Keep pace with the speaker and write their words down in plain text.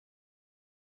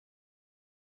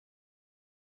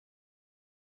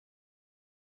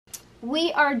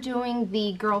We are doing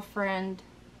the girlfriend...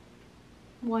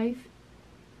 Wife.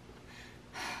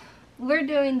 We're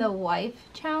doing the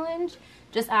wife challenge.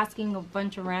 Just asking a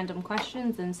bunch of random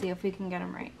questions and see if we can get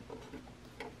them right.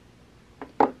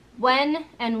 When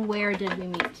and where did we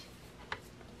meet?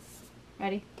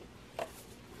 Ready?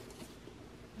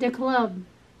 The club.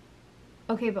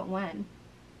 Okay, but when?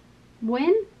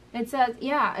 When? It says,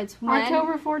 yeah, it's when.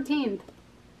 October 14th.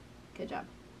 Good job.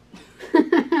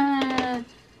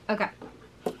 Okay.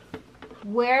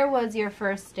 Where was your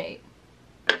first date?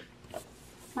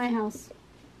 My house.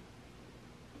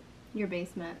 Your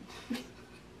basement.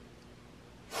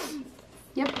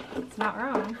 Yep. It's not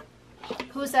wrong.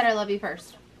 Who said I love you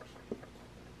first?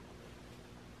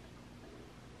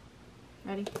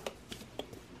 Ready?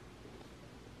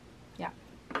 Yeah.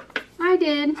 I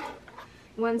did.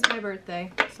 When's my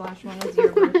birthday? / when is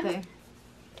your birthday?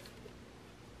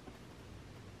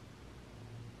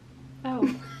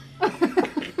 Oh.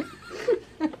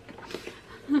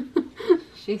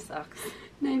 She sucks.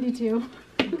 92.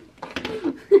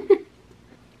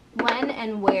 When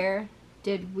and where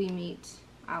did we meet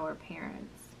our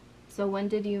parents? So when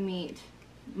did you meet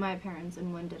my parents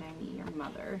and when did I meet your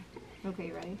mother? Okay,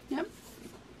 you ready? Yep.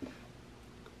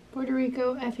 Puerto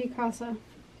Rico, F.E. Casa.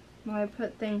 Well, I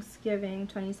put Thanksgiving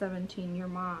 2017, your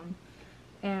mom,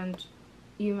 and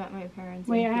you met my parents.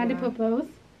 Wait, I had to put both?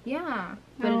 Yeah,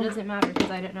 but it doesn't matter because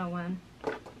I didn't know when.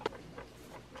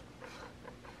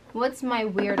 What's my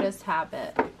weirdest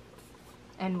habit?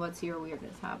 And what's your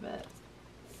weirdest habit?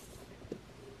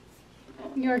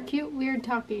 You're cute, weird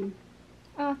talking.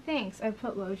 Oh, thanks. I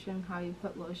put lotion. How you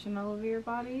put lotion all over your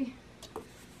body?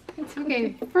 It's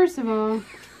okay, first of all,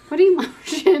 putting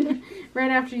lotion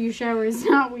right after you shower is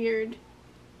not weird.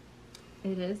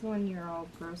 It is when you're all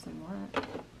gross and wet.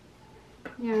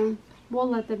 Yeah, we'll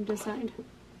let them decide.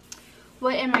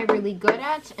 What am I really good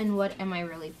at and what am I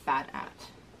really bad at?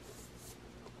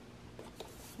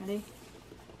 Ready?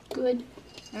 Good.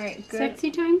 Alright, good.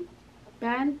 Sexy time?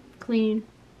 Bad? Clean.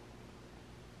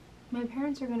 My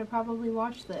parents are going to probably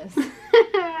watch this.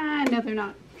 No, they're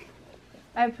not.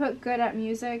 I put good at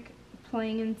music,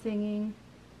 playing and singing,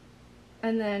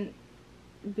 and then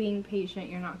being patient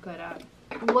you're not good at.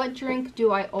 What drink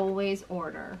do I always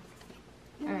order?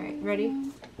 Alright, ready?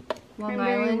 Long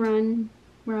Cranberry Island.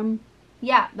 Rum.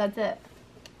 Yeah, that's it.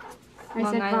 I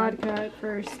Long said Island. vodka at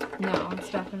first. No, it's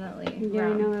definitely Yeah,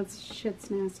 rum. I know that shit's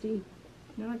nasty.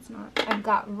 No, it's not. I've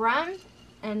got rum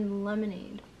and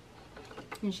lemonade.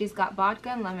 And she's got vodka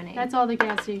and lemonade. That's all the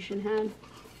gas station had.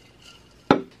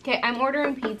 Okay, I'm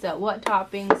ordering pizza. What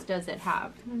toppings does it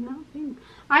have?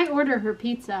 I order her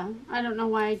pizza. I don't know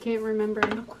why I can't remember.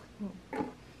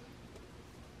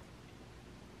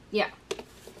 Yeah.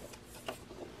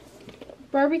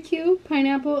 Barbecue,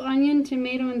 pineapple, onion,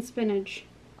 tomato, and spinach.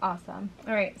 Awesome.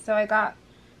 Alright, so I got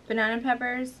banana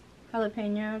peppers,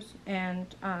 jalapenos, and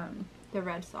the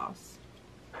red sauce.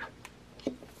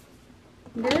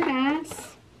 Good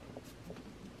ass.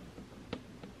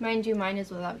 Mind you, mine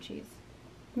is without cheese.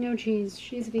 No cheese.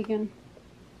 She's vegan.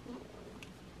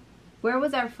 Where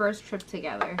was our first trip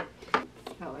together?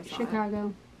 Oh, I saw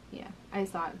Chicago. it. Yeah, I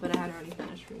saw it, but I had already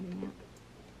finished reading it.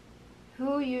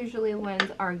 Who usually wins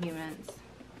arguments?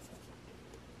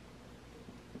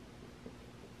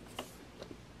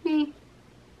 Me.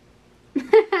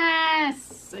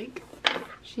 Psych.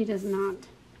 She does not.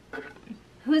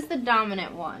 Who's the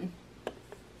dominant one?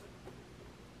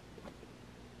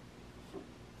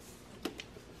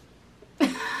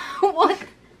 What?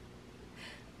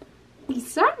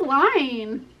 Stop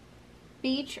lying.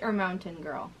 Beach or mountain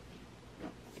girl?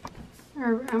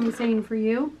 Or I'm saying for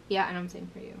you. Yeah, and I'm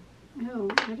saying for you. Oh,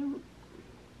 I don't.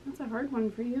 That's a hard one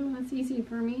for you. That's easy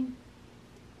for me.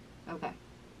 Okay.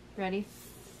 Ready?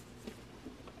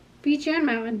 Beach and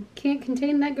mountain. Can't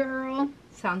contain that girl.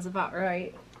 Sounds about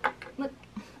right. Look.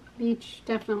 Beach,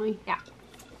 definitely. Yeah.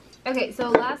 Okay, so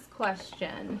last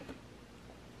question.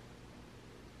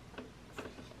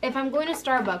 If I'm going to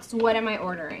Starbucks, what am I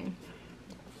ordering?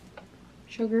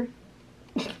 Sugar.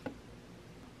 You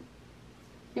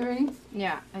ready?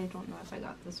 Yeah, I don't know if I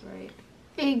got this right.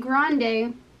 A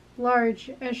grande, large,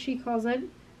 as she calls it,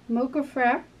 mocha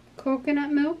frap,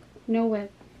 coconut milk, no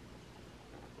whip.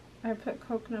 I put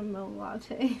coconut milk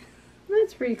latte.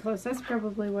 That's pretty close. That's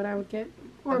probably what I would get.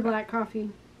 Or Okay. black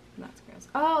coffee. That's gross.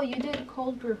 Oh, you did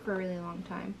cold brew for a really long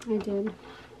time. I did.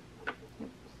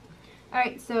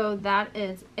 Alright, so that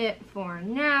is it for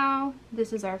now.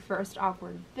 This is our first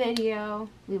awkward video.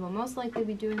 We will most likely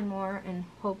be doing more and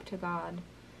hope to God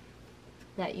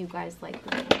that you guys like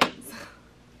the videos.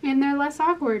 And they're less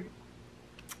awkward.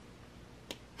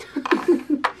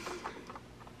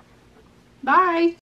 Bye.